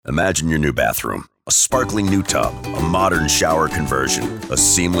Imagine your new bathroom. A sparkling new tub, a modern shower conversion, a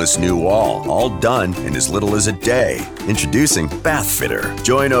seamless new wall, all done in as little as a day. Introducing Bath Fitter.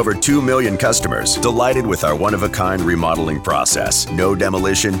 Join over 2 million customers delighted with our one-of-a-kind remodeling process. No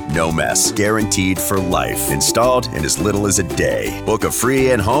demolition, no mess. Guaranteed for life. Installed in as little as a day. Book a free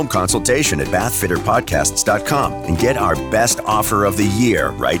in-home consultation at bathfitterpodcasts.com and get our best offer of the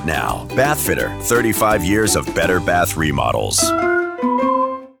year right now. Bath Fitter, 35 years of better bath remodels.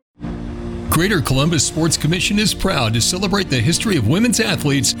 Greater Columbus Sports Commission is proud to celebrate the history of women's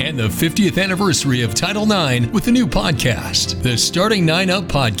athletes and the 50th anniversary of Title IX with a new podcast. The Starting 9 Up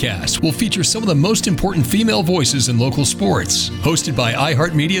podcast will feature some of the most important female voices in local sports. Hosted by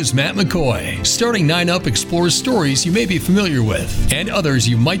iHeartMedia's Matt McCoy, Starting 9 Up explores stories you may be familiar with and others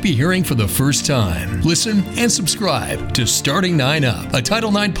you might be hearing for the first time. Listen and subscribe to Starting 9 Up, a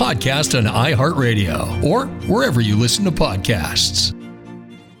Title IX podcast on iHeartRadio or wherever you listen to podcasts.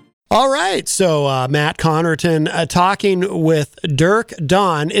 All right, so Matt Connarton talking with Dirk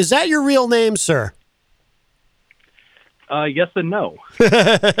Don. Is that your real name, sir? Yes and no. Here's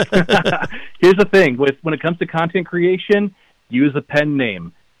the thing. When it comes to content creation, use a pen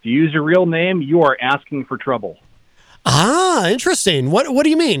name. If you use your real name, you are asking for trouble. Ah, interesting. What do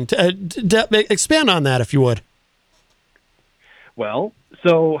you mean? Expand on that, if you would. Well,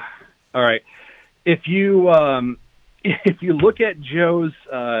 so, all right. If you look at Joe's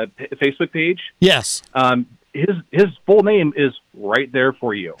Facebook page, yes, his full name is right there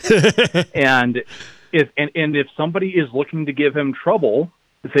for you. and if somebody is looking to give him trouble,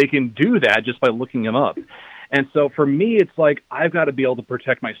 they can do that just by looking him up. And so for me, it's like I've got to be able to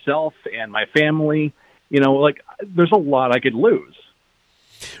protect myself and my family. You know, like there's a lot I could lose.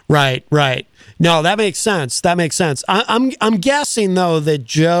 Right. No, that makes sense. I'm guessing though that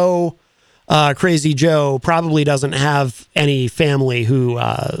Joe. Crazy Joe probably doesn't have any family who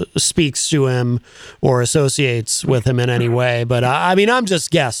speaks to him or associates with him in any way. But I mean, I'm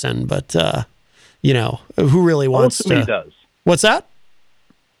just guessing. But who really wants to? He does. What's that?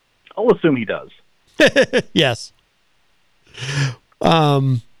 I'll assume he does. Yes.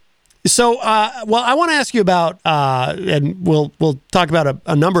 So, I want to ask you about, and we'll talk about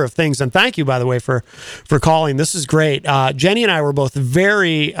a number of things. And thank you, by the way, for calling. This is great. Jenny and I were both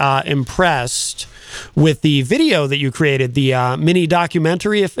very impressed with the video that you created, the mini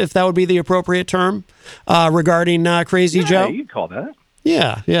documentary, if that would be the appropriate term, regarding Crazy Joe. Yeah, you call that.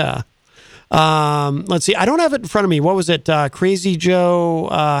 Yeah. Let's see. I don't have it in front of me. What was it? Crazy Joe,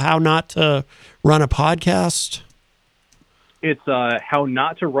 How Not to Run a Podcast? It's How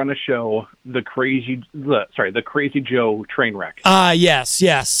Not to Run a Show, the Crazy Joe train wreck.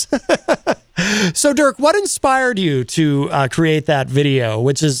 Yes. So, Dirk, what inspired you to create that video?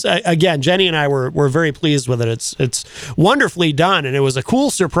 Which is, again, Jenny and I were very pleased with it. It's wonderfully done, and it was a cool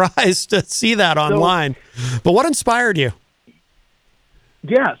surprise to see that online. But what inspired you?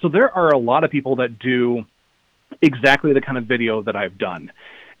 Yeah, so there are a lot of people that do exactly the kind of video that I've done.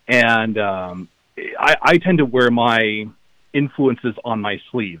 And I tend to wear my influences on my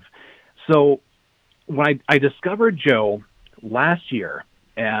sleeve. So when I discovered Joe last year,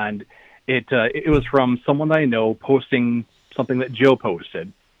 and it was from someone that I know posting something that Joe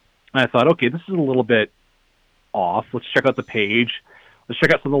posted, and I thought, okay, this is a little bit off. Let's check out the page. Let's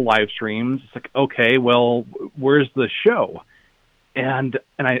check out some of the live streams. It's like, okay, well, where's the show? And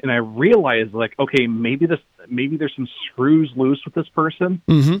I realized, like, okay, maybe there's some screws loose with this person.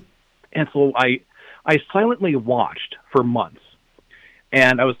 Mm-hmm. And so I silently watched for months,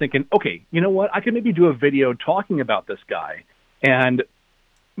 and I was thinking, okay, you know what? I could maybe do a video talking about this guy, and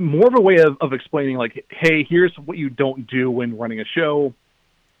more of a way of explaining, like, hey, here's what you don't do when running a show.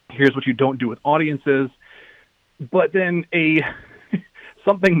 Here's what you don't do with audiences. But then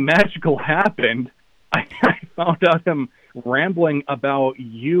something magical happened. I found out him rambling about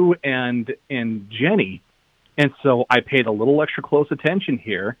you and Jenny, and so I paid a little extra close attention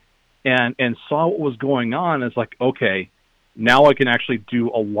here. And saw what was going on. It's like, okay, now I can actually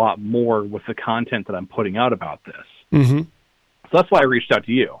do a lot more with the content that I'm putting out about this. Mm-hmm. So that's why I reached out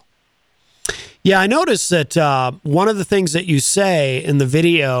to you. Yeah, I noticed that one of the things that you say in the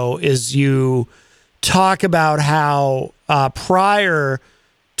video is you talk about how prior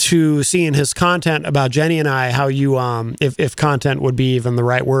to seeing his content about Jenny and I, how you, if content would be even the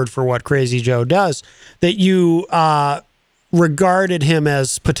right word for what Crazy Joe does, that you regarded him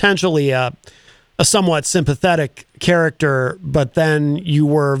as potentially a somewhat sympathetic character, but then you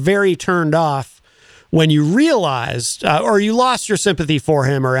were very turned off when you realized, or you lost your sympathy for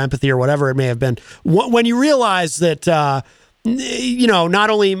him or empathy or whatever it may have been, when you realized that, not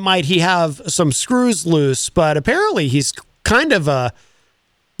only might he have some screws loose, but apparently he's kind of a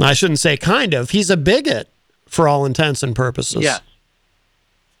I shouldn't say kind of. He's a bigot for all intents and purposes. Yes.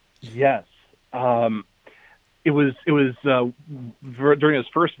 Yes. It was during his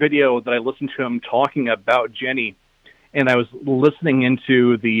first video that I listened to him talking about Jenny, and I was listening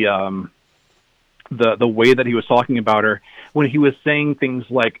into the way that he was talking about her when he was saying things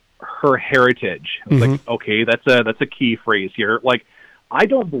like her heritage. I was like, okay, that's a key phrase here. Like, I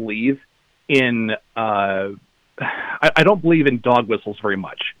don't believe in I don't believe in dog whistles very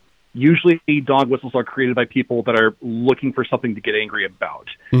much. Usually dog whistles are created by people that are looking for something to get angry about.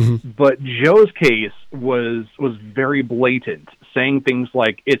 But Joe's case was very blatant, saying things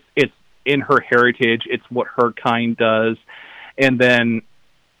like it's in her heritage, it's what her kind does. And then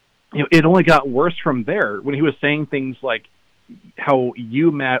it only got worse from there when he was saying things like how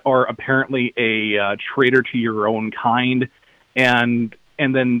you, Matt, are apparently a traitor to your own kind, and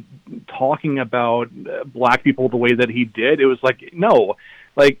then talking about black people the way that he did. It was like, no,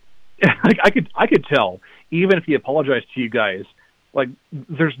 like I could tell, even if he apologized to you guys, like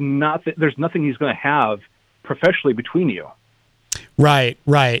there's nothing he's going to have professionally between you. Right.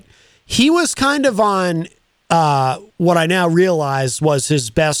 He was kind of on what I now realize was his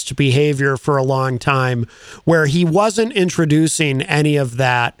best behavior for a long time, where he wasn't introducing any of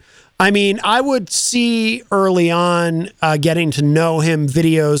that. I mean, I would see early on, getting to know him,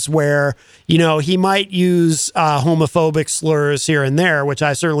 videos where, he might use homophobic slurs here and there, which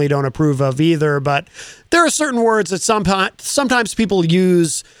I certainly don't approve of either. But there are certain words that sometimes people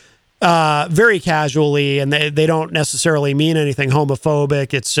use very casually, and they don't necessarily mean anything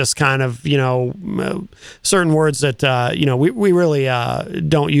homophobic. It's just kind of, certain words that, we really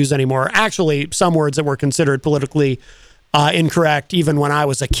don't use anymore. Actually, some words that were considered politically incorrect even when I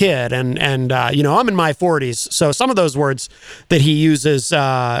was a kid, and I'm in my 40s, so some of those words that he uses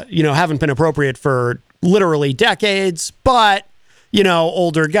haven't been appropriate for literally decades. But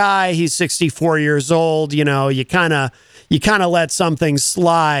older guy, he's 64 years old, you kind of let some things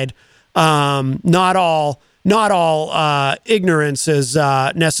slide. Not all ignorance is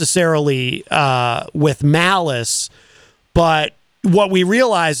necessarily with malice, but what we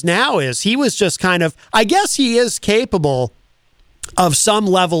realize now is he was just kind of, I guess he is capable of some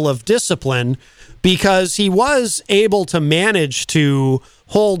level of discipline, because he was able to manage to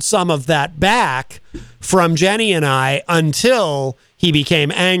hold some of that back from Jenny and I until he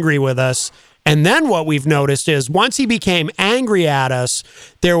became angry with us. And then what we've noticed is once he became angry at us,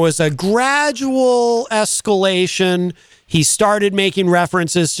 there was a gradual escalation. He started making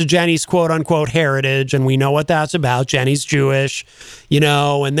references to Jenny's quote-unquote heritage, and we know what that's about. Jenny's Jewish,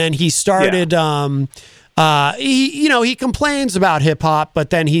 and then he started, he complains about hip-hop, but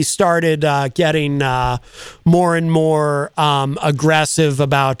then he started getting more and more aggressive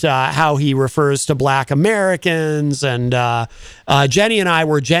about how he refers to black Americans. And Jenny and I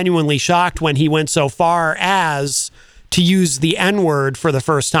were genuinely shocked when he went so far as to use the N-word for the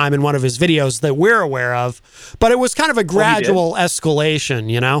first time in one of his videos that we're aware of. But it was kind of a gradual escalation,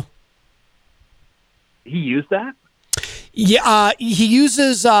 He used that? Yeah, he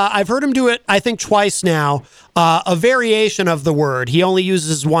uses, I've heard him do it, I think, twice now, a variation of the word. He only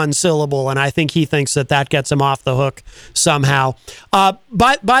uses one syllable, and I think he thinks that gets him off the hook somehow.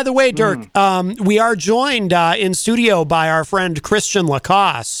 By the way, Dirk, we are joined in studio by our friend Christian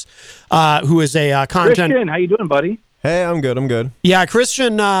Lacoste, who is a content... Christian, how you doing, buddy? Hey, I'm good. Yeah,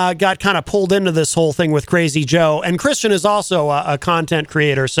 Christian got kind of pulled into this whole thing with Crazy Joe, and Christian is also a content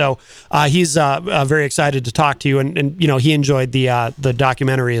creator, so he's very excited to talk to you, and he enjoyed the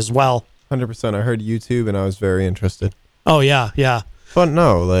documentary as well. 100%. I heard YouTube, and I was very interested. Oh yeah. But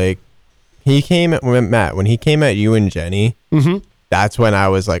no, like he came at Matt when he came at you and Jenny. That's when I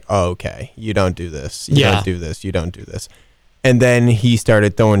was like, oh, okay, you don't do this. You don't do this. You don't do this. And then he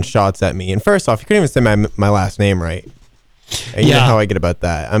started throwing shots at me. And first off, he couldn't even say my last name right. And you know how I get about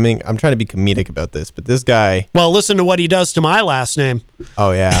that. I mean, I'm trying to be comedic about this, but this guy... Well, listen to what he does to my last name.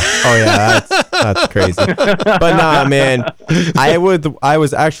 Oh, yeah. That's crazy. But nah, man, I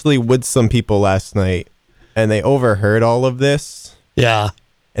was actually with some people last night, and they overheard all of this. Yeah.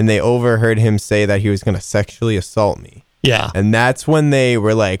 And they overheard him say that he was going to sexually assault me. Yeah. And that's when they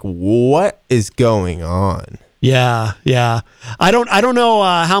were like, what is going on? Yeah. I don't know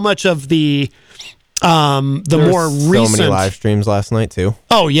how much of the more recent... So many live streams last night too.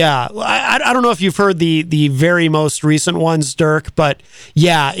 Oh yeah, I don't know if you've heard the very most recent ones, Dirk, but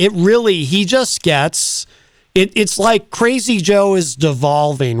yeah, he just gets... It's like Crazy Joe is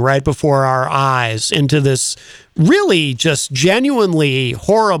devolving right before our eyes into this really just genuinely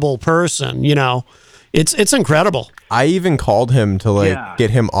horrible person, It's incredible. I even called him to get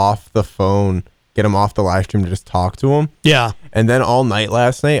him off the phone get him off the live stream to just talk to him. Yeah. And then all night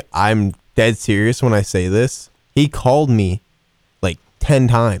last night, I'm dead serious when I say this. He called me like 10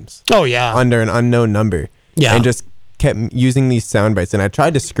 times. Oh, yeah. Under an unknown number. Yeah. And just kept using these sound bites. And I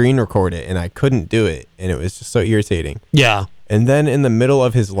tried to screen record it, and I couldn't do it. And it was just so irritating. Yeah. And then in the middle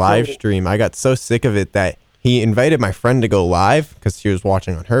of his live stream, I got so sick of it that he invited my friend to go live because she was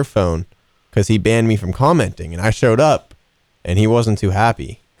watching on her phone because he banned me from commenting. And I showed up, and he wasn't too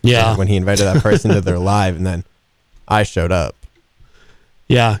happy. Yeah. When he invited that person to their live, and then I showed up.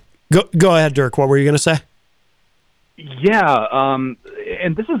 Yeah. Go ahead, Dirk. What were you going to say? Yeah,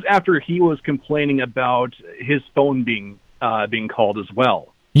 and this is after he was complaining about his phone being called as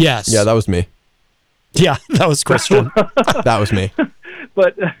well. Yes. Yeah, that was me. Yeah, that was Christian. That was me.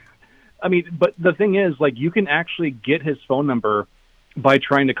 But but the thing is, like, you can actually get his phone number by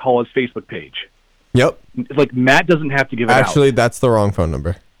trying to call his Facebook page. Yep. Like, Matt doesn't have to give it out. Actually, that's the wrong phone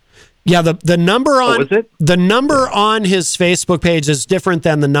number. Yeah, the number on is it? The number on his Facebook page is different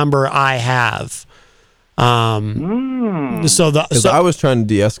than the number I have. So I was trying to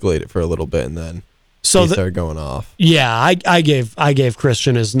de-escalate it for a little bit, and then he started going off. Yeah, I gave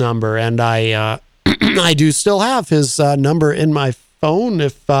Christian his number, and I I do still have his number in my phone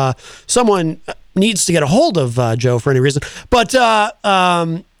if someone needs to get a hold of Joe for any reason. But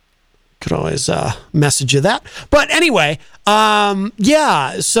could always message you that. But anyway,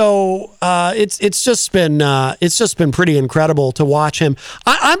 yeah. So it's just been pretty incredible to watch him.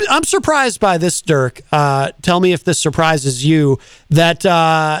 I'm surprised by this, Dirk. Tell me if this surprises you that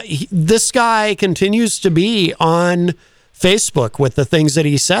this guy continues to be on Facebook with the things that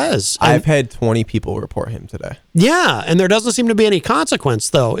he says. I've had 20 people report him today. Yeah, and there doesn't seem to be any consequence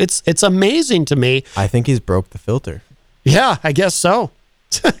though. It's amazing to me. I think he's broke the filter. Yeah, I guess so.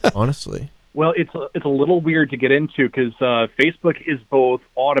 Honestly. Well, it's a little weird to get into because Facebook is both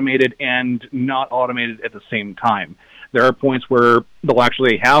automated and not automated at the same time. There are points where they'll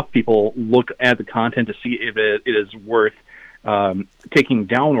actually have people look at the content to see if it is worth taking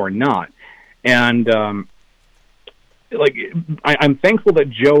down or not. And I'm thankful that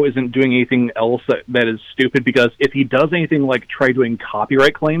Joe isn't doing anything else that is stupid, because if he does anything like try doing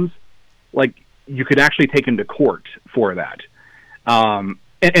copyright claims, like, you could actually take him to court for that.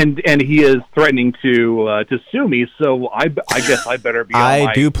 And he is threatening to sue me, so I guess I better be on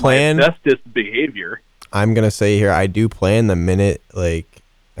my bestest behavior. I'm gonna say here, I do plan the minute,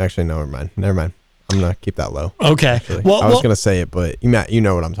 actually, no, never mind. I'm gonna keep that low. Okay. Actually. I was gonna say it, but Matt, you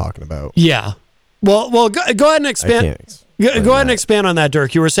know what I'm talking about. Yeah. Well, go ahead and expand. Go ahead and expand on that,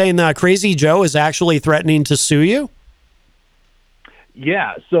 Dirk. You were saying that Crazy Joe is actually threatening to sue you?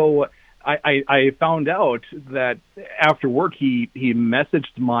 Yeah. So I found out that after work he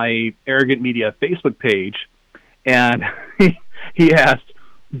messaged my Arrogant Media Facebook page, and he asked,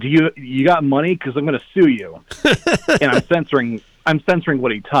 "Do you got money? Because I'm going to sue you." And I'm censoring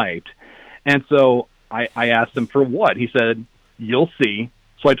what he typed, and so I asked him for what. He said, "You'll see."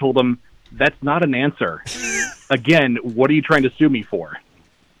 So I told him, "That's not an answer. Again, what are you trying to sue me for?"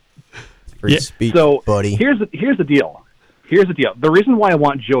 Free speech, so buddy. Here's the deal. Here's the deal. The reason why I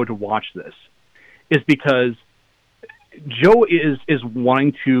want Joe to watch this is because Joe is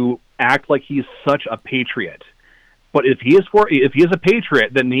wanting to act like he's such a patriot. But if he is a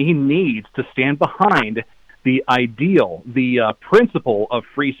patriot, then he needs to stand behind the ideal, the principle of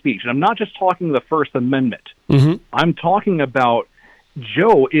free speech. And I'm not just talking the First Amendment. Mm-hmm. I'm talking about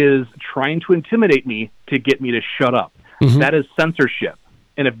Joe is trying to intimidate me to get me to shut up. Mm-hmm. That is censorship.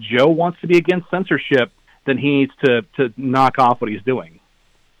 And if Joe wants to be against censorship, then he needs to knock off what he's doing.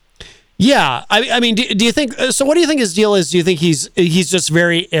 Yeah, I mean, do you think? So, what do you think his deal is? Do you think he's just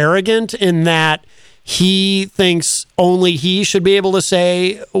very arrogant in that he thinks only he should be able to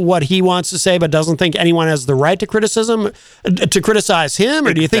say what he wants to say, but doesn't think anyone has the right to criticize him?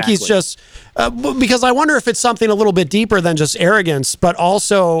 Or do you think he's just because I wonder if it's something a little bit deeper than just arrogance, but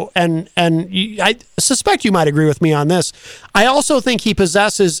also, and I suspect you might agree with me on this, I also think he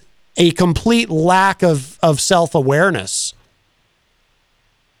possesses a complete lack of self-awareness.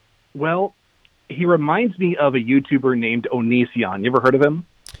 Well, he reminds me of a YouTuber named Onision. You ever heard of him?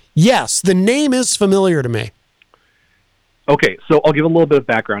 Yes, the name is familiar to me. Okay, so I'll give a little bit of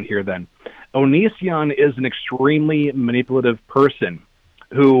background here then. Onision is an extremely manipulative person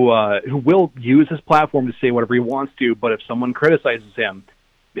who will use his platform to say whatever he wants to, but if someone criticizes him,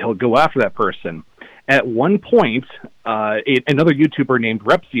 he'll go after that person. At one point, another YouTuber named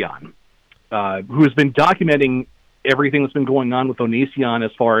Repzion, who has been documenting everything that's been going on with Onision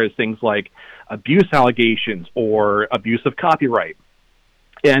as far as things like abuse allegations or abuse of copyright.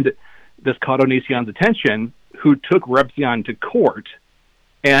 And this caught Onision's attention, who took Repzion to court.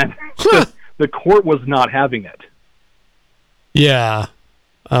 And the the court was not having it. Yeah,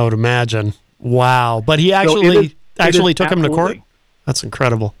 I would imagine. Wow. But he actually took him to court? That's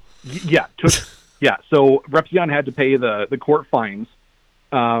incredible. Yeah. So Repzion had to pay the court fines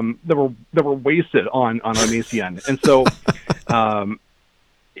that were wasted on Onision. And so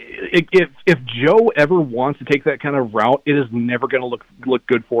if Joe ever wants to take that kind of route, it is never going to look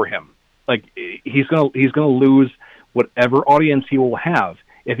good for him. Like, he's going to lose whatever audience he will have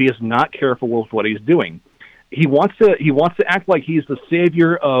if he is not careful with what he's doing. He wants to act like he's the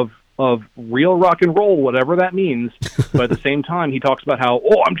savior of real rock and roll, whatever that means. But at the same time, he talks about how,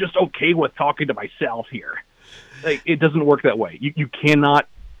 I'm just okay with talking to myself here. Like, it doesn't work that way. You cannot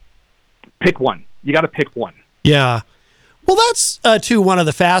pick one. You got to pick one. Yeah. Well, that's too one of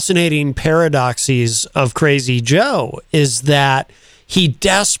the fascinating paradoxes of Crazy Joe is that he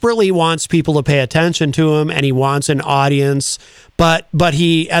desperately wants people to pay attention to him, and he wants an audience. But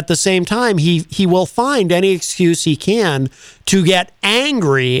he, at the same time, he will find any excuse he can to get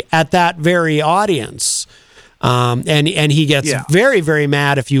angry at that very audience. And he gets very, very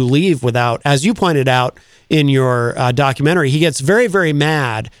mad if you leave without, as you pointed out in your documentary, he gets very, very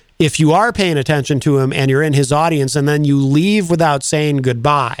mad if you are paying attention to him and you're in his audience and then you leave without saying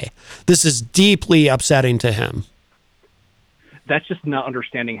goodbye. This is deeply upsetting to him. That's just not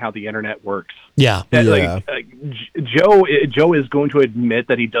understanding how the internet works. Yeah. Joe is going to admit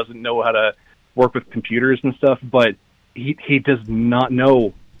that he doesn't know how to work with computers and stuff, but he does not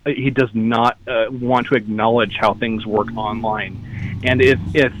know. He does not want to acknowledge how things work online. And if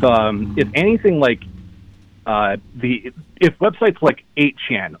anything like if websites like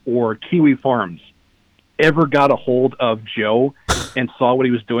 8chan or Kiwi Farms ever got a hold of Joe and saw what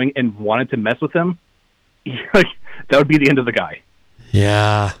he was doing and wanted to mess with him, that would be the end of the guy.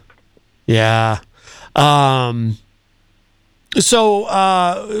 Yeah.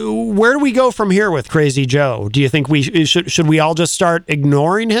 So where do we go from here with Crazy Joe? Do you think should we all just start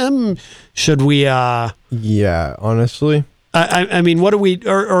ignoring him? Should we? Yeah, honestly. I mean, what do we,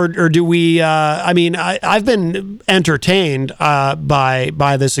 or do we? I mean, I've been entertained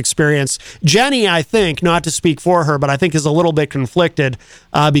by this experience. Jenny, I think, not to speak for her, but I think is a little bit conflicted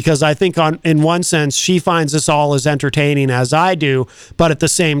because I think, in one sense, she finds this all as entertaining as I do, but at the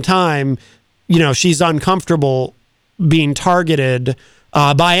same time, she's uncomfortable being targeted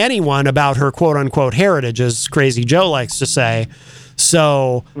by anyone about her quote unquote heritage, as Crazy Joe likes to say.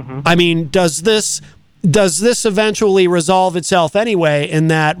 So, I mean, does this eventually resolve itself anyway, in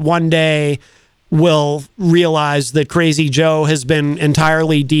that one day we'll realize that Crazy Joe has been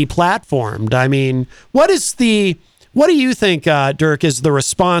entirely deplatformed? I mean, what do you think, Dirk, is the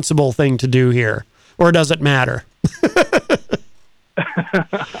responsible thing to do here? Or does it matter?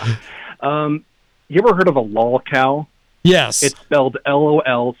 You ever heard of a lol cow? Yes. It's spelled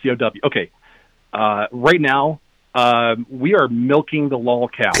LOLCOW. Okay. Right now, we are milking the lol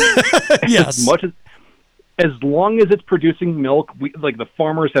cow. Yes. As long as it's producing milk, the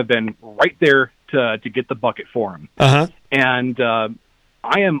farmers have been right there to get the bucket for them. Uh-huh. And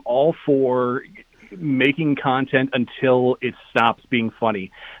I am all for making content until it stops being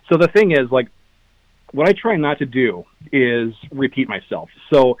funny. So the thing is, what I try not to do is repeat myself.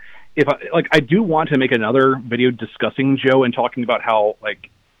 So if I do want to make another video discussing Joe and talking about how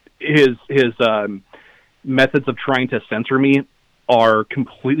his methods of trying to censor me are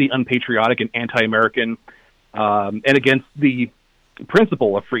completely unpatriotic and anti-American, and against the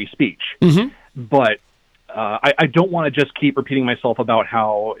principle of free speech. Mm-hmm. But I don't want to just keep repeating myself about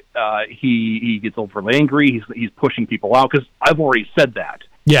how he gets overly angry. He's pushing people out, because I've already said that.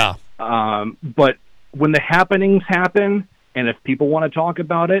 Yeah. But when the happenings happen, and if people want to talk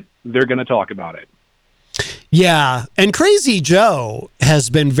about it, they're going to talk about it. Yeah, and Crazy Joe has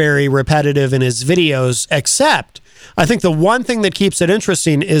been very repetitive in his videos, except I think the one thing that keeps it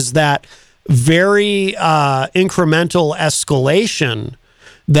interesting is that very incremental escalation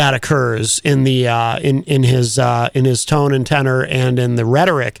that occurs in the in his tone and tenor and in the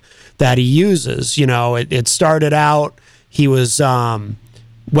rhetoric that he uses. It started out, he was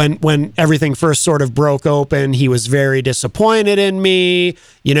when everything first sort of broke open, he was very disappointed in me,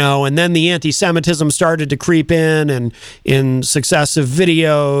 and then the anti-Semitism started to creep in successive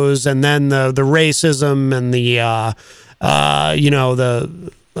videos, and then the racism and the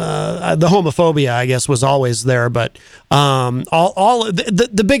homophobia, I guess, was always there, but all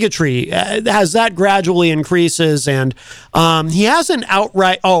the bigotry, as that gradually increases, and he hasn't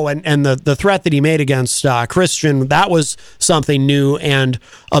outright. And the threat that he made against Christian, that was something new and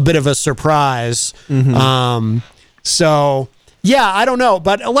a bit of a surprise. Mm-hmm. So Yeah, I don't know.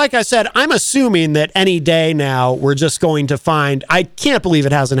 But like I said, I'm assuming that any day now we're just going to find, I can't believe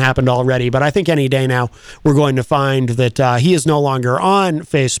it hasn't happened already, but I think any day now we're going to find that he is no longer on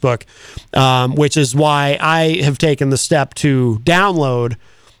Facebook, which is why I have taken the step to download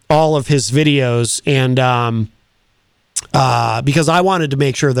all of his videos, and because I wanted to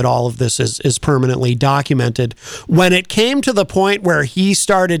make sure that all of this is permanently documented. When it came to the point where he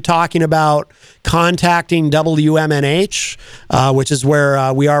started talking about contacting WMNH, which is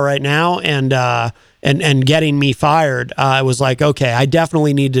where we are right now, and getting me fired, I was like, okay, I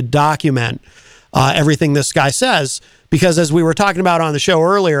definitely need to document everything this guy says, because as we were talking about on the show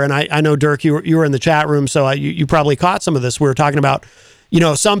earlier, and I know, Dirk, you were in the chat room, so you probably caught some of this. We were talking about,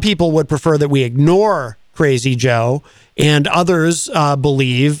 some people would prefer that we ignore Crazy Joe, and others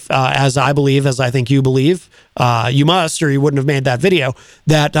believe, as I believe, as I think you believe, you must, or you wouldn't have made that video,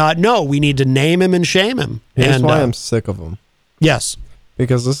 that no, we need to name him and shame him. Here's why I'm sick of him. Yes.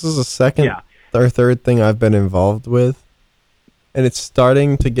 Because this is the second or third thing I've been involved with, and it's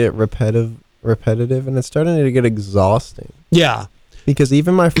starting to get repetitive, and it's starting to get exhausting. Yeah. Because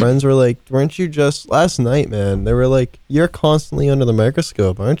even my friends were like, weren't you just, last night, man, they were like, you're constantly under the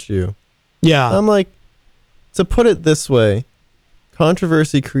microscope, aren't you? Yeah. I'm like, to put it this way,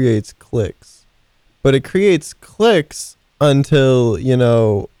 controversy creates clicks. But it creates clicks until,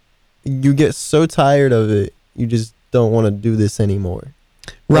 you get so tired of it, you just don't want to do this anymore.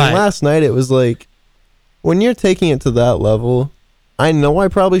 Right. And last night, it was like, when you're taking it to that level, I know I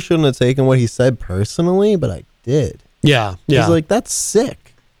probably shouldn't have taken what he said personally, but I did. Yeah. Yeah. He's like, that's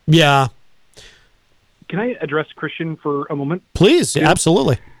sick. Yeah. Can I address Christian for a moment? Please. Yeah,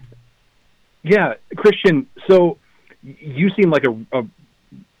 absolutely. Yeah, Christian. So you seem like a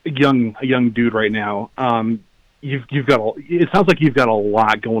young dude right now. You've got it sounds like you've got a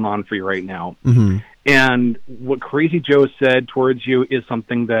lot going on for you right now. Mm-hmm. And what Crazy Joe said towards you is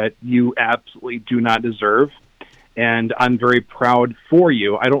something that you absolutely do not deserve. And I'm very proud for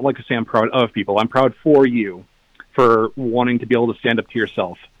you. I don't like to say I'm proud of people. I'm proud for you for wanting to be able to stand up to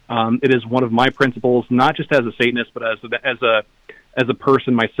yourself. It is one of my principles, not just as a Satanist, but as a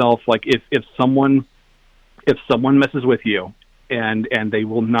person myself. Like if someone messes with you and they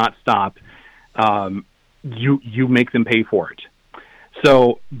will not stop, you make them pay for it.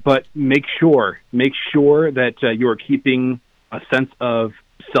 So, but make sure that you are keeping a sense of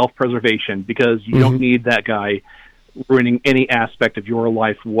self-preservation, because you don't need that guy ruining any aspect of your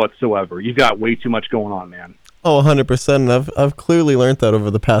life whatsoever. You've got way too much going on, man. Oh, 100%. I've clearly learned that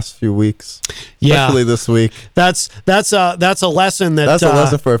over the past few weeks. Especially this week. That's a lesson that's a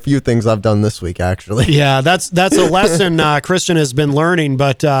lesson for a few things I've done this week, actually. Yeah, that's a lesson Christian has been learning.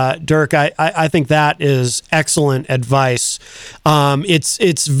 But Dirk, I think that is excellent advice.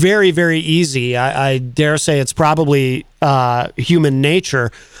 It's very, very easy. I dare say it's probably human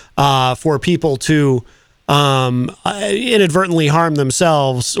nature for people to inadvertently harm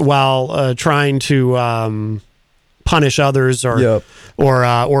themselves while trying to punish others, or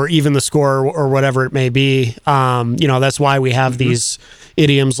even the score, or whatever it may be. That's why we have these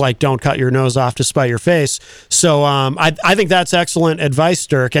idioms like "don't cut your nose off to spite your face." So I think that's excellent advice,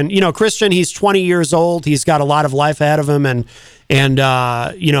 Dirk. And Christian, he's 20 years old. He's got a lot of life ahead of him, and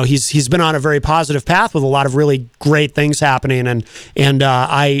he's been on a very positive path with a lot of really great things happening. And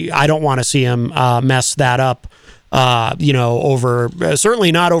I don't want to see him mess that up. Over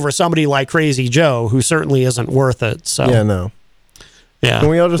certainly not over somebody like Crazy Joe, who certainly isn't worth it. So yeah, no. Yeah. Can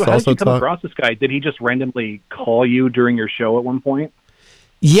we all just so how also did you come talk across this guy? Did he just randomly call you during your show at one point?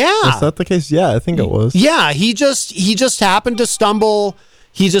 Yeah. Is that the case? Yeah, I think it was. Yeah, he just happened to stumble.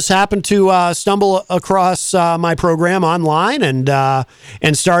 He just happened to stumble across my program online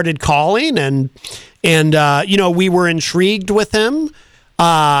and started calling, and we were intrigued with him.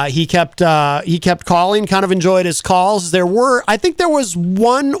 He kept calling, kind of enjoyed his calls. I think there was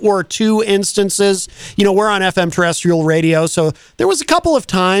one or two instances, we're on FM terrestrial radio, so there was a couple of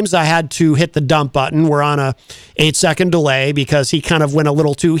times I had to hit the dump button. We're on a 8-second delay because he kind of went a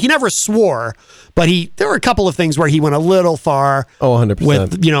little too, he never swore, but there were a couple of things where he went a little far. Oh, 100%.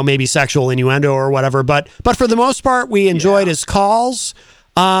 With, maybe sexual innuendo or whatever, but for the most part, we enjoyed his calls.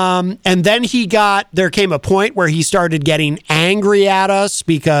 And then there came a point where he started getting angry at us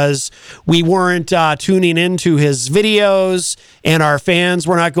because we weren't tuning into his videos, and our fans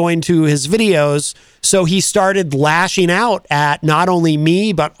were not going to his videos. So he started lashing out at not only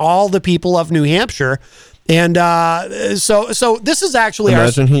me, but all the people of New Hampshire. And so this is actually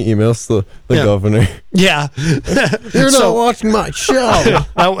imagine he emails the governor. Yeah. You're not watching my show.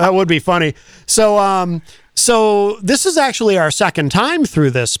 That would be funny. So So this is actually our second time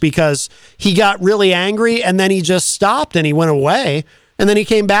through this, because he got really angry and then he just stopped and he went away. And then he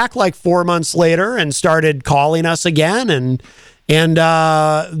came back like 4 months later and started calling us again. And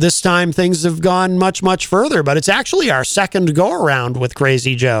this time things have gone much, much further. But it's actually our second go around with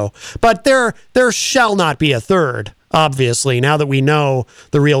Crazy Joe. But there shall not be a third, obviously, now that we know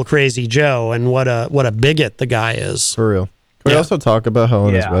the real Crazy Joe and what a bigot the guy is. For real. Can we also talk about how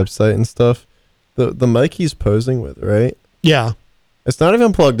on his website and stuff, the mic he's posing with, right? Yeah. It's not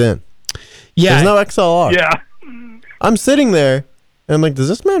even plugged in. Yeah. There's no XLR. Yeah. I'm sitting there, and I'm like, does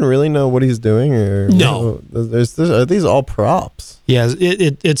this man really know what he's doing? Or no. Are these all props? Yeah,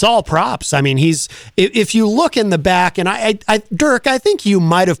 it's all props. I mean, if you look in the back, and I Dirk, I think you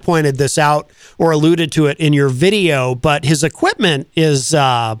might have pointed this out or alluded to it in your video, but his equipment is...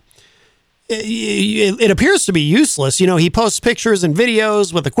 It appears to be useless. You know, he posts pictures and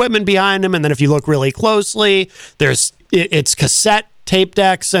videos with equipment behind him, and then if you look really closely, it's cassette tape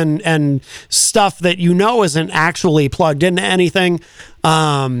decks and stuff that you know isn't actually plugged into anything.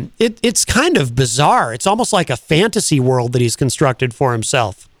 It's kind of bizarre. It's almost like a fantasy world that he's constructed for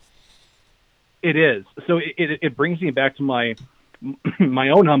himself. It is. So it brings me back to my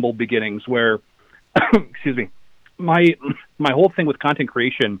own humble beginnings, where, excuse me, my whole thing with content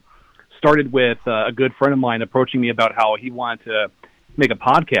creation started with a good friend of mine approaching me about how he wanted to make a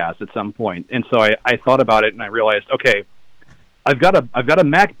podcast at some point. And so I thought about it and I realized, okay, I've got a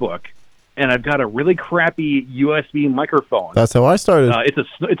MacBook and I've got a really crappy USB microphone. That's how I started.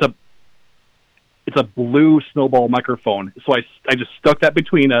 It's a blue Snowball microphone. So I just stuck that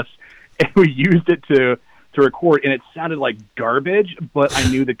between us and we used it to record, and it sounded like garbage, but I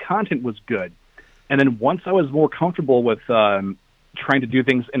knew the content was good. And then once I was more comfortable with trying to do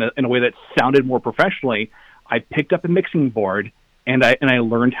things in a way that sounded more professionally, I picked up a mixing board and I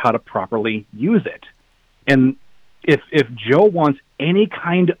learned how to properly use it. And if Joe wants any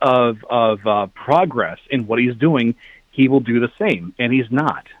kind of progress in what he's doing, he will do the same, and he's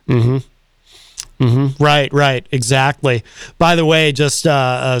not. Mm-hmm. Mm-hmm. Right, exactly. By the way, just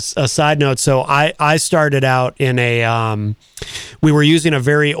a side note. So I started out in we were using a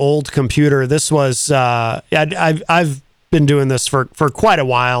very old computer. This was I've been doing this for quite a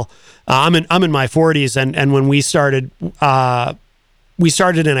while. I'm in my 40s, and when we started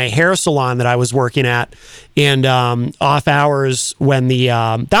in a hair salon that I was working at, and off hours when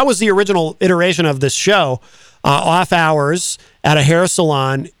that was the original iteration of this show. Off hours at a hair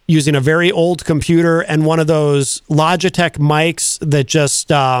salon using a very old computer and one of those Logitech mics that just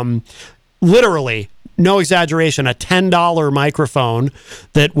literally, no exaggeration, a $10 microphone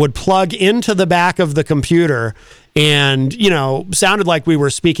that would plug into the back of the computer and, you know, sounded like we were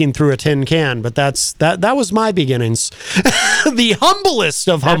speaking through a tin can. But that was my beginnings. The humblest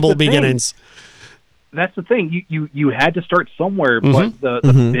of humble beginnings. That's the thing. You had to start somewhere, but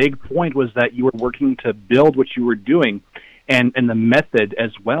the big point was that you were working to build what you were doing, and the method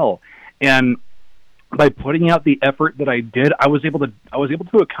as well. And by putting out the effort that I did, I was able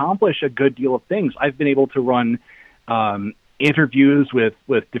to accomplish a good deal of things. I've been able to run interviews with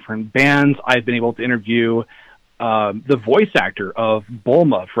different bands. I've been able to interview the voice actor of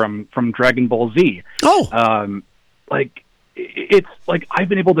Bulma from Dragon Ball Z. It's like I've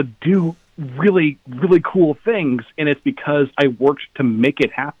been able to do really, really cool things, and it's because I worked to make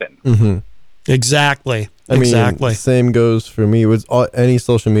it happen. Mm-hmm. Exactly. I mean, the same goes for me with any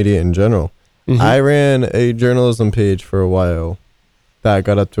social media in general. Mm-hmm. I ran a journalism page for a while that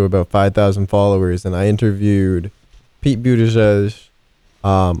got up to about 5,000 followers, and I interviewed Pete Buttigieg.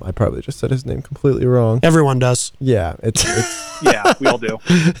 I probably just said his name completely wrong. Everyone does. Yeah, it's yeah, we all do.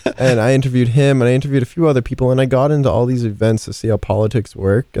 And I interviewed him, and I interviewed a few other people, and I got into all these events to see how politics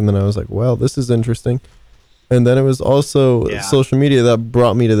work, and then I was like, well, this is interesting. And then it was also social media that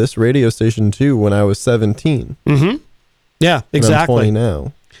brought me to this radio station too when I was 17. Mm-hmm. Yeah, exactly. And I'm 20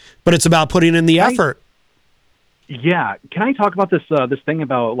 now. But it's about putting in the effort. Yeah. Can I talk about this thing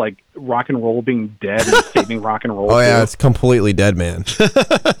about like rock and roll being dead and saving rock and roll? Oh yeah, it's completely dead, man.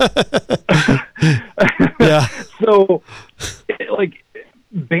 Yeah. So, like,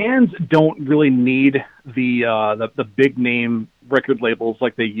 bands don't really need the big name record labels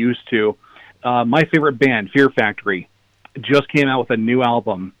like they used to. My favorite band, Fear Factory, just came out with a new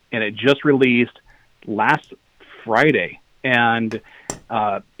album, and it just released last Friday, and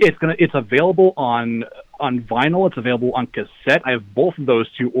it's available on vinyl. It's available on cassette. I have both of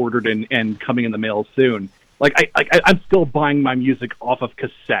those two ordered and coming in the mail soon. Like I'm still buying my music off of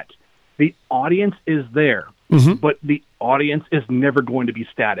cassette. The audience is there, but the audience is never going to be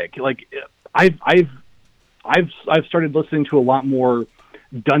static. Like I've started listening to a lot more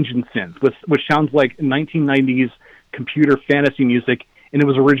dungeon synth, which sounds like 1990s computer fantasy music, and it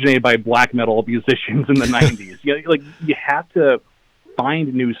was originated by black metal musicians in the 90s. You have to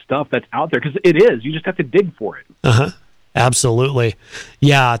find new stuff that's out there, because it is. You just have to dig for it. Absolutely.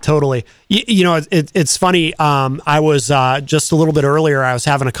 Yeah, totally. It's funny. I was just a little bit earlier, I was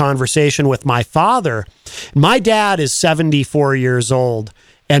having a conversation with my father. My dad is 74 years old,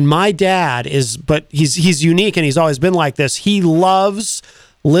 and my dad but he's unique, and he's always been like this. He loves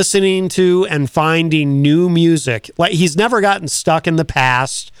listening to and finding new music. Like, he's never gotten stuck in the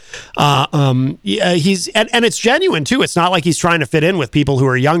past. And it's genuine too. It's not like he's trying to fit in with people who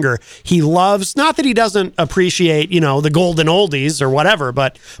are younger. He loves, not that he doesn't appreciate, the golden oldies or whatever,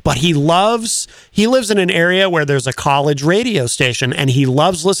 but he lives in an area where there's a college radio station, and he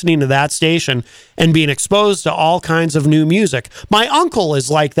loves listening to that station and being exposed to all kinds of new music. My uncle is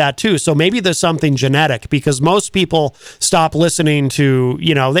like that too. So maybe there's something genetic, because most people stop listening to,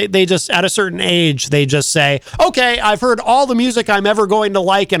 they just, at a certain age, they just say, okay, I've heard all the music I'm ever going to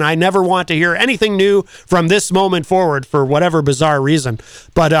like, and I never want to hear anything new from this moment forward, for whatever bizarre reason.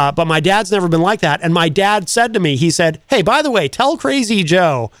 But my dad's never been like that. And my dad said to me, he said, hey, by the way, tell Crazy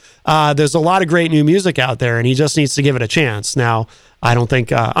Joe, there's a lot of great new music out there, and he just needs to give it a chance. Now, I don't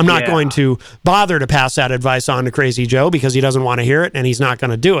think, I'm not going to bother to pass that advice on to Crazy Joe, because he doesn't want to hear it, and he's not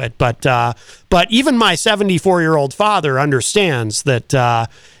going to do it. But even my 74-year-old father understands that,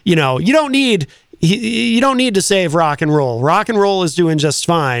 you don't need to save rock and roll. Rock and roll is doing just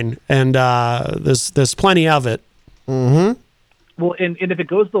fine, and there's plenty of it. Mm-hmm. Well, and if it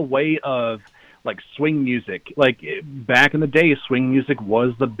goes the way of like swing music, like back in the day, swing music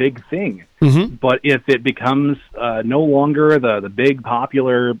was the big thing. Mm-hmm. But if it becomes no longer the big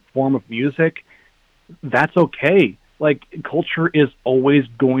popular form of music, that's okay. Like, culture is always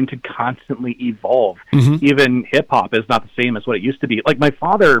going to constantly evolve. Mm-hmm. Even hip hop is not the same as what it used to be. Like, my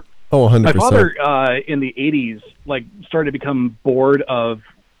father. 100%. My father in the 80s started to become bored of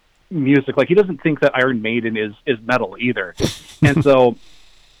music. Like, he doesn't think that Iron Maiden is metal either. And so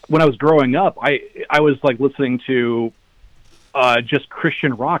when I was growing up, I was listening to just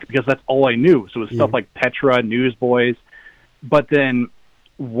Christian rock, because that's all I knew. So it was stuff like Petra, Newsboys. But then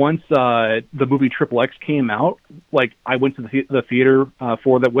once the movie Triple X came out, I went to the theater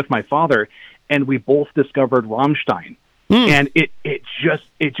for that with my father, and we both discovered Rammstein. And it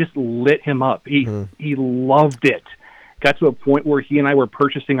just lit him up. He loved it. Got to a point where he and I were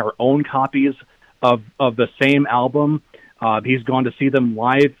purchasing our own copies of the same album. He's gone to see them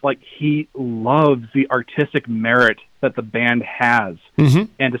live. He loves the artistic merit that the band has.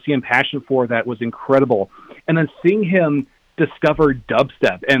 Mm-hmm. And to see him passionate for that was incredible. And then seeing him discover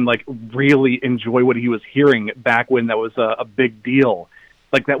dubstep and really enjoy what he was hearing back when that was a big deal.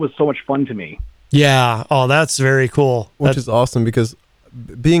 That was so much fun to me. Yeah. Oh, that's very cool. Which is awesome, because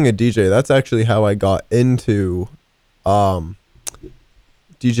being a DJ, that's actually how I got into DJing,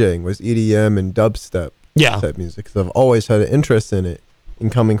 was EDM and dubstep type music. Because I've always had an interest in it,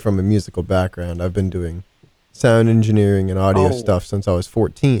 and coming from a musical background, I've been doing sound engineering and audio stuff since I was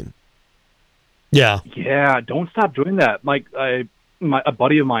 14. Yeah. Yeah. Don't stop doing that. A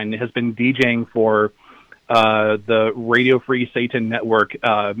buddy of mine has been DJing for the Radio Free Satan Network,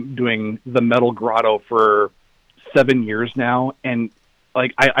 doing the Metal Grotto for 7 years now, and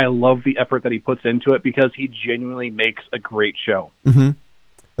I love the effort that he puts into it, because he genuinely makes a great show. Mm-hmm. And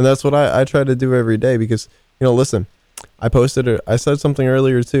that's what I try to do every day, because listen, I said something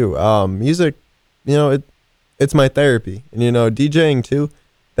earlier too. Music, it's my therapy, and DJing too.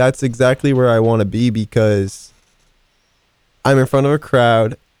 That's exactly where I want to be, because I'm in front of a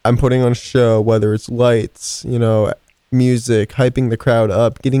crowd. I'm putting on a show, whether it's lights, music, hyping the crowd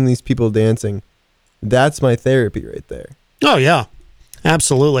up, getting these people dancing. That's my therapy right there. Oh, yeah,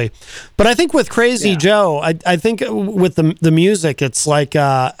 absolutely. But I think with Crazy Joe, I think with the music, it's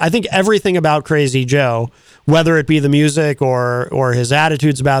I think everything about Crazy Joe, whether it be the music or his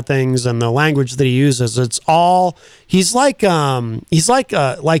attitudes about things and the language that he uses, it's all, he's like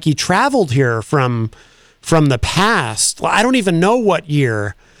he traveled here from the past. I don't even know what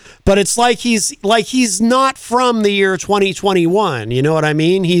year. But it's he's not from the year 2021. You know what I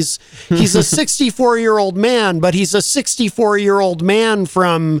mean? He's a 64-year-old man, but he's a 64-year-old man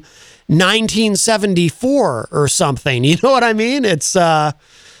from 1974 or something. You know what I mean? It's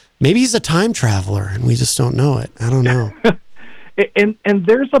maybe he's a time traveler and we just don't know it. I don't know. And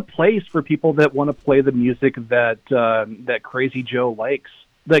there's a place for people that want to play the music that Crazy Joe likes.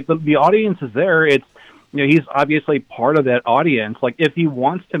 The audience is there. It's he's obviously part of that audience. If he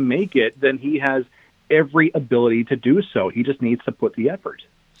wants to make it, then he has every ability to do so. He just needs to put the effort.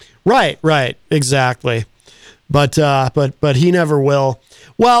 Right, exactly. but he never will.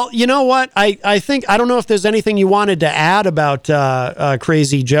 Well, you know what? I think, I don't know if there's anything you wanted to add about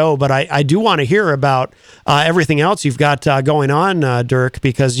Crazy Joe, but I do want to hear about everything else you've got going on, Dirk,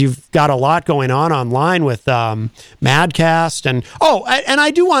 because you've got a lot going on online with Madcast. And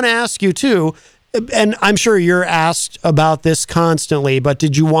I do want to ask you too, and I'm sure you're asked about this constantly, but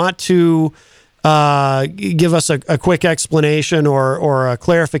did you want to give us a quick explanation or a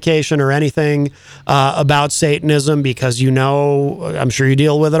clarification or anything about Satanism? Because I'm sure you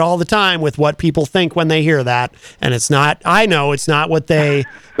deal with it all the time with what people think when they hear that. And I know it's not what they,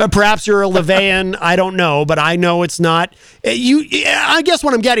 perhaps you're a LaVeyan, I don't know, but I know it's not. I guess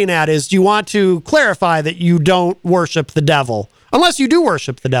what I'm getting at is, do you want to clarify that you don't worship the devil? Unless you do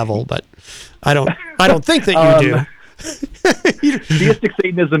worship the devil, but I don't think that you do. Theistic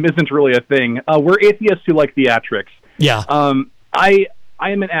Satanism isn't really a thing. We're atheists who like theatrics. Yeah. I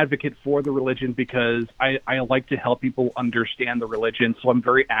am an advocate for the religion because I like to help people understand the religion. So I'm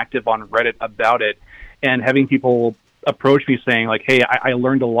very active on Reddit about it, and having people approach me saying like, "Hey, I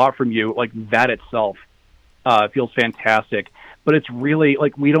learned a lot from you." Like, that itself feels fantastic. But it's really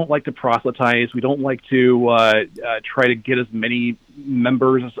like, we don't like to proselytize. We don't like to try to get as many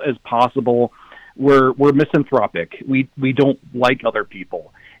members as possible. We're misanthropic. We don't like other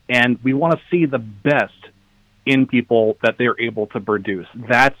people, and we want to see the best in people that they're able to produce.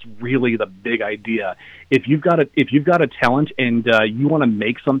 That's really the big idea. If you've got a talent and you want to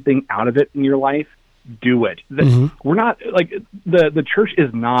make something out of it in your life, do it. We're not like the church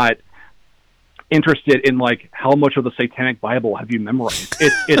is not interested in like, how much of the Satanic Bible have you memorized.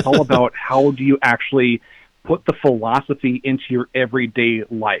 It's all about how do you actually put the philosophy into your everyday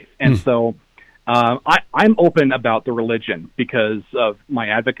life. And so I'm open about the religion because of my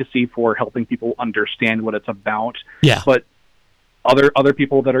advocacy for helping people understand what it's about. Yeah. But other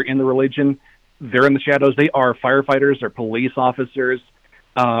people that are in the religion, they're in the shadows. They are firefighters, they're police officers.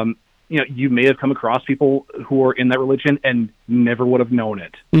 You may have come across people who are in that religion and never would have known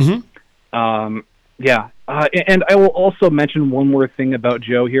it. And I will also mention one more thing about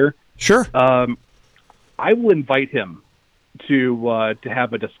Joe here. Sure. I will invite him to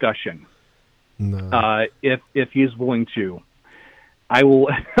have a discussion. No. If he's willing to, I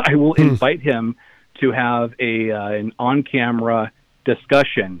will invite him to have an on-camera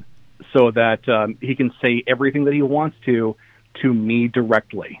discussion so that he can say everything that he wants to me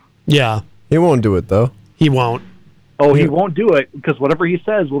directly. Yeah. He won't do it though. He won't. Oh, he won't do it because whatever he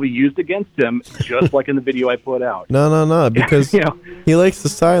says will be used against him, just like in the video I put out. No, because he likes to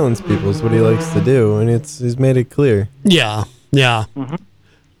silence people is what he likes to do, and he's made it clear. Yeah. Yeah,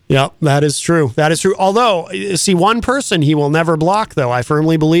 that is true. Although, see, one person he will never block, though. I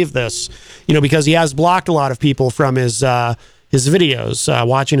firmly believe this, because he has blocked a lot of people from his videos,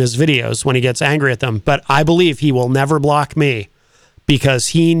 watching his videos when he gets angry at them. But I believe he will never block me because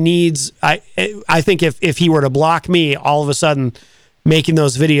he needs, I think if he were to block me, all of a sudden making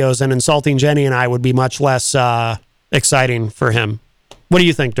those videos and insulting Jenny and I would be much less exciting for him. What do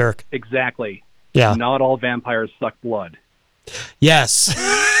you think, Dirk? Exactly. Yeah. Not all vampires suck blood. Yes.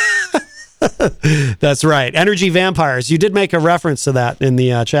 That's right. Energy vampires. You did make a reference to that in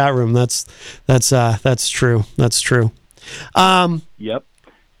the chat room. That's true. That's true. Yep.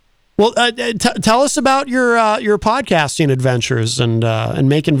 Well, tell us about your podcasting adventures and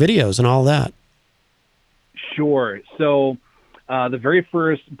making videos and all that. Sure. So the very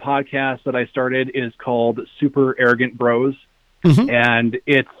first podcast that I started is called Super Arrogant Bros, and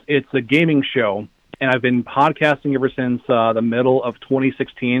it's a gaming show. And I've been podcasting ever since the middle of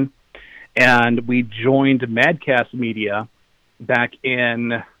 2016. And we joined Madcast Media back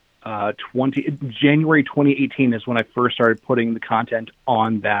in January 2018 is when I first started putting the content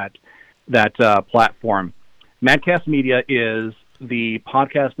on that platform. Madcast Media is the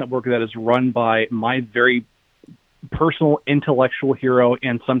podcast network that is run by my very personal intellectual hero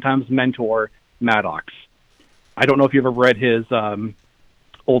and sometimes mentor, Maddox. I don't know if you've ever read his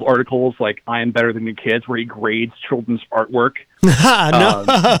old articles like I Am Better Than Your Kids, where he grades children's artwork.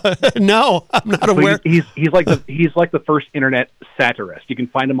 No, I'm not aware. He's like the first internet satirist. You can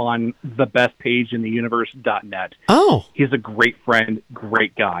find him on the best page in the universe.net. Oh, he's a great friend,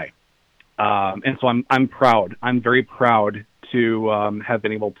 great guy, and so I'm proud. I'm very proud to have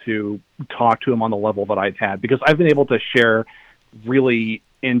been able to talk to him on the level that I've had, because I've been able to share really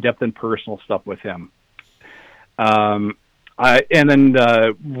in-depth and personal stuff with him. And then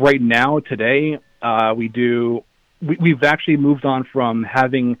right now, today, we've actually moved on from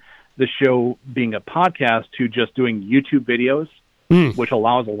having the show being a podcast to just doing YouTube videos, which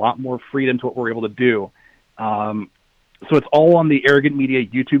allows a lot more freedom to what we're able to do. So it's all on the Arrogant Media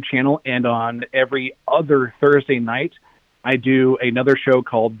YouTube channel, and on every other Thursday night, I do another show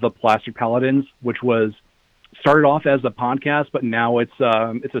called The Plastic Paladins, which was started off as a podcast, but now it's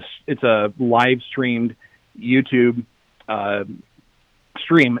a live streamed YouTube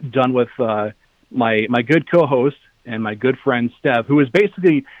stream done with my good co-host and my good friend Stev, who is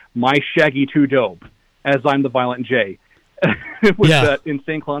basically my Shaggy 2 Dope, as I'm the Violent J. With that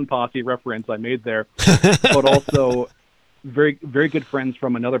Insane Clown Posse reference I made there, but also very, very good friends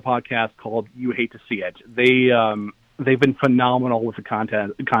from another podcast called You Hate to See It. They've been phenomenal with the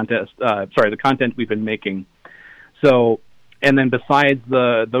content we've been making. So, and then besides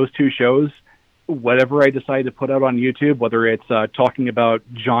those two shows, whatever I decide to put out on YouTube, whether it's talking about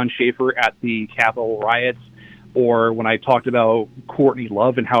John Schaefer at the Capitol riots, or when I talked about Courtney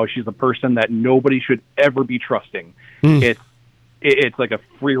Love and how she's a person that nobody should ever be trusting, it's like a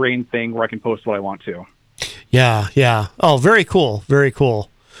free reign thing where I can post what I want to. Yeah. Oh, very cool. Very cool.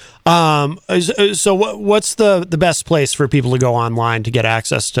 So what's the best place for people to go online to get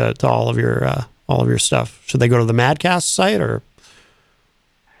access to all of your stuff? Should they go to the Madcast site, or?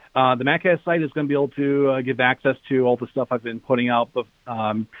 The Madcast site is going to be able to give access to all the stuff I've been putting out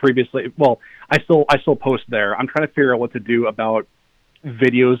previously. Well, I still post there. I'm trying to figure out what to do about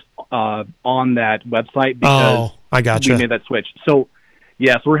videos on that website, because I gotcha. We made that switch. So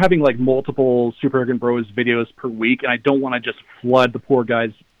we're having like multiple Super Arrogant Bros videos per week, and I don't want to just flood the poor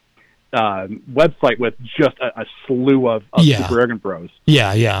guy's website with just a slew of Super Arrogant Bros.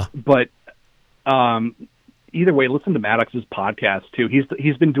 Yeah. But either way, listen to Maddox's podcast too.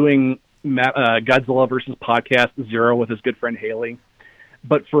 He's been doing Godzilla versus Podcast Zero with his good friend Haley.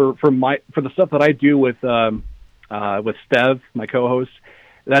 But for the stuff that I do with Stev, my co-host,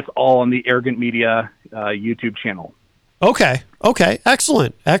 that's all on the Arrogant Media YouTube channel. Okay.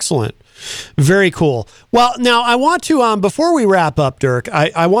 Excellent. Very cool. Well, now I want to, before we wrap up, Dirk,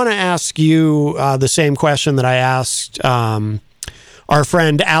 I want to ask you the same question that I asked our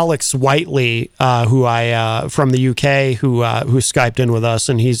friend Alex Whiteley, who I from the UK, who Skyped in with us,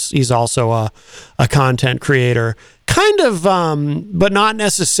 and he's also a content creator, kind of, but not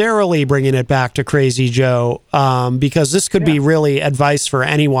necessarily bringing it back to Crazy Joe, because this could be really advice for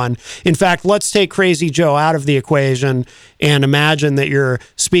anyone. In fact, let's take Crazy Joe out of the equation and imagine that you're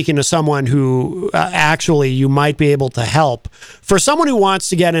speaking to someone who actually you might be able to help. For someone who wants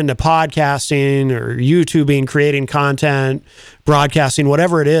to get into podcasting or YouTubing, creating content, broadcasting,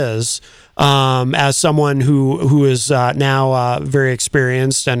 whatever it is, as someone who is now very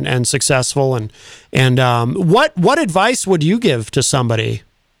experienced and successful, and what advice would you give to somebody?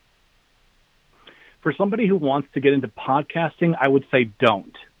 For somebody who wants to get into podcasting, I would say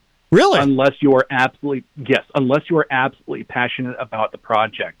don't. Really? Unless you are absolutely passionate about the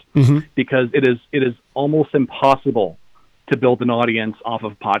project, because it is almost impossible to build an audience off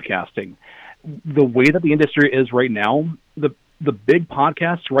of podcasting. The way that the industry is right now, the big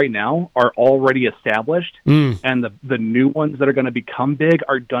podcasts right now are already established, and the new ones that are going to become big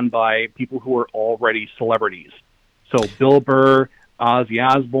are done by people who are already celebrities. So Bill Burr, Ozzy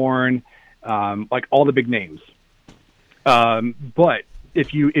Osbourne, like all the big names. But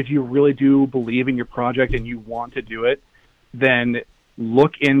if you really do believe in your project and you want to do it, then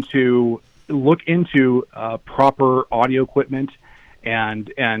look into proper audio equipment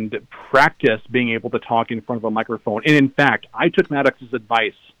and practice being able to talk in front of a microphone. And in fact, I took Maddox's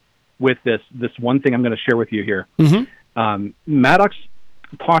advice with this one thing I'm going to share with you here. Maddox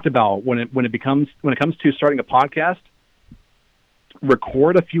talked about when it comes to starting a podcast,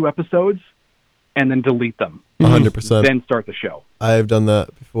 record a few episodes and then delete them. 100%. Then start the show. I've done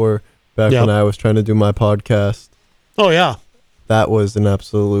that before, back when I was trying to do my podcast. Oh, yeah. That was an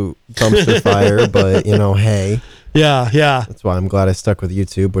absolute dumpster fire, but, hey. Yeah. That's why I'm glad I stuck with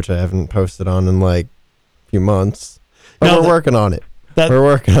YouTube, which I haven't posted on in, like, a few months. But we're working on it. We're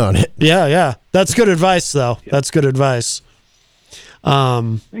working on it. Yeah. That's good advice, though. Yep. That's good advice.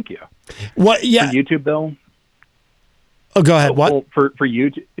 Thank you. What? Yeah. For YouTube, though? Oh, go ahead. What? Well, for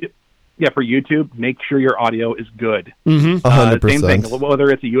YouTube... Yeah, for YouTube, make sure your audio is good. 100%. Same thing, whether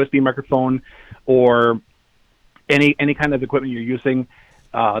it's a USB microphone or any kind of equipment you're using.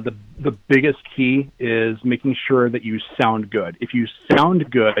 The biggest key is making sure that you sound good. If you sound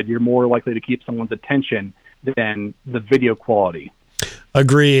good, you're more likely to keep someone's attention than the video quality.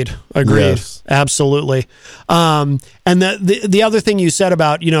 Agreed. Yes. Absolutely. And the other thing you said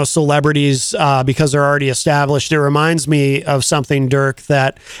about, celebrities, because they're already established, it reminds me of something, Dirk,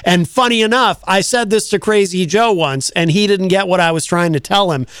 and funny enough, I said this to Crazy Joe once, and he didn't get what I was trying to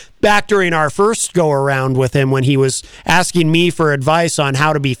tell him back during our first go around with him when he was asking me for advice on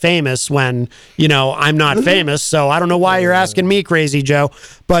how to be famous when, I'm not famous. So I don't know why you're asking me, Crazy Joe,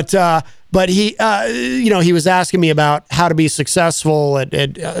 but he, he was asking me about how to be successful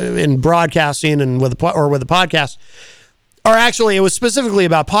in broadcasting and with a podcast. Or actually, it was specifically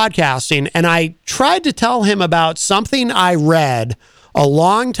about podcasting. And I tried to tell him about something I read a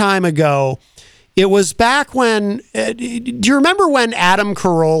long time ago. It was back when, do you remember when Adam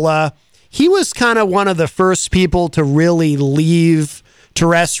Carolla, he was kind of one of the first people to really leave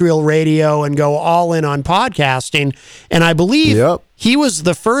terrestrial radio and go all in on podcasting. And I believe he was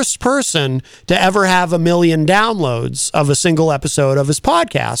the first person to ever have 1 million downloads of a single episode of his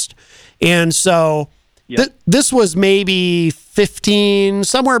podcast. And so this was maybe 15,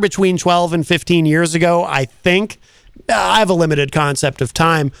 somewhere between 12 and 15 years ago, I think. I have a limited concept of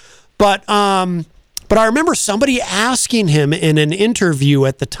time. But I remember somebody asking him in an interview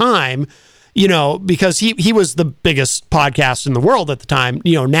at the time, because he was the biggest podcast in the world at the time.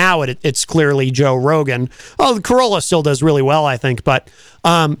 Now it's clearly Joe Rogan. Oh, Carolla still does really well, I think. But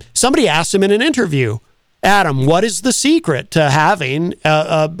somebody asked him in an interview, Adam, what is the secret to having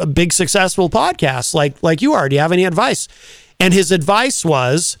a big successful podcast like you are? Do you have any advice? And his advice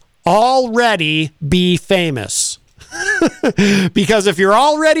was already be famous. Because if you're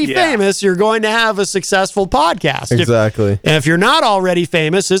already famous, you're going to have a successful podcast. Exactly. If you're not already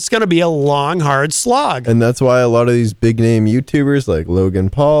famous, it's going to be a long, hard slog. And that's why a lot of these big name YouTubers like Logan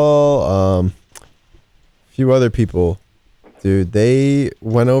Paul, a few other people, dude, they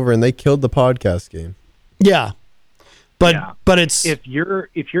went over and they killed the podcast game. Yeah. But it's if you're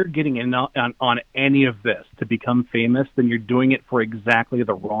getting in on any of this to become famous, then you're doing it for exactly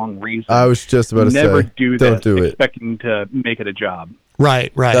the wrong reason. I was just about to say, never do this don't do it. Expecting to make it a job.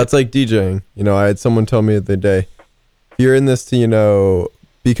 Right. That's like DJing. I had someone tell me the other day, if you're in this to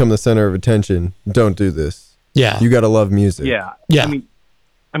become the center of attention, don't do this. Yeah, you got to love music. Yeah. I mean,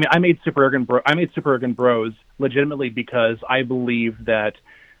 I made Super Ergon Bros legitimately because I believed that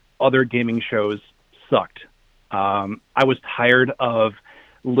other gaming shows sucked. I was tired of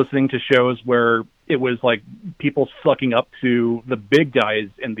listening to shows where it was like people sucking up to the big guys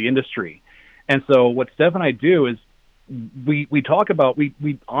in the industry. And so what Steph and I do is we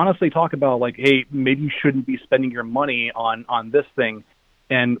honestly talk about like, hey, maybe you shouldn't be spending your money on this thing.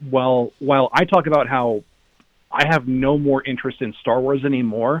 And while I talk about how I have no more interest in Star Wars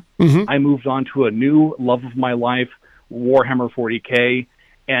anymore, I moved on to a new love of my life, Warhammer 40K.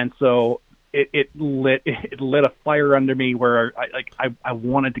 And so it lit a fire under me where I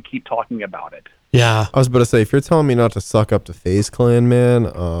wanted to keep talking about it. Yeah. I was about to say, if you're telling me not to suck up to FaZe Clan, man,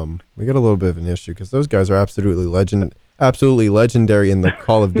 we got a little bit of an issue because those guys are absolutely legendary in the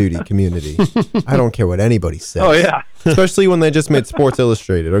Call of Duty community. I don't care what anybody says. Oh, yeah. Especially when they just made Sports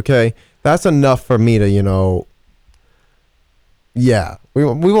Illustrated, okay? That's enough for me to, yeah. We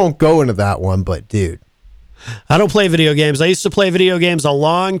won't go into that one, but dude. I don't play video games. I used to play video games a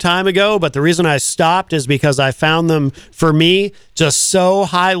long time ago, but the reason I stopped is because I found them, for me, just so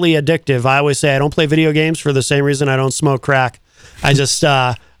highly addictive. I always say I don't play video games for the same reason I don't smoke crack. I just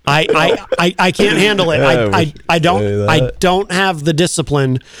I can't handle it. I don't have the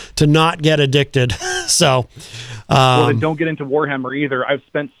discipline to not get addicted. So well, then don't get into Warhammer either. I've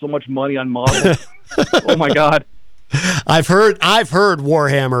spent so much money on models. Oh my God. I've heard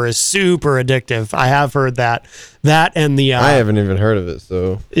Warhammer is super addictive. I have heard that and the I haven't even heard of it,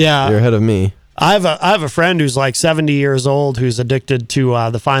 so yeah, you're ahead of me. I have a friend who's like 70 years old who's addicted to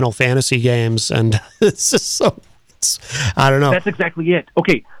the Final Fantasy games, and it's just I don't know. That's exactly it.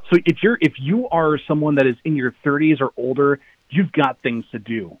 Okay, so if you are someone that is in your 30s or older, you've got things to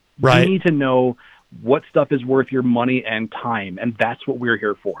do. Right. You need to know what stuff is worth your money and time, and that's what we're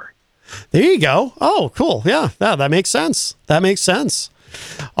here for. There you go. Oh, cool. Yeah, that makes sense.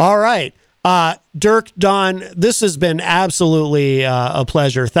 All right. Dirk, Don, this has been absolutely a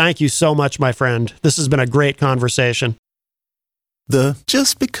pleasure. Thank you so much, my friend. This has been a great conversation. The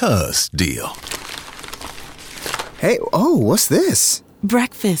just because deal. Hey, what's this?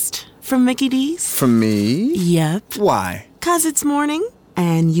 Breakfast from Mickey D's. From me? Yep. Why? 'Cause it's morning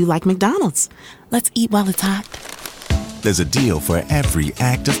and you like McDonald's. Let's eat while it's hot. There's a deal for every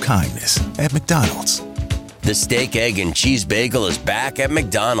act of kindness at McDonald's. The steak, egg, and cheese bagel is back at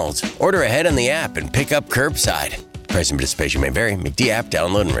McDonald's. Order ahead on the app and pick up curbside. Price and participation may vary. McD app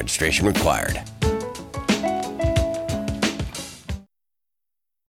download and registration required.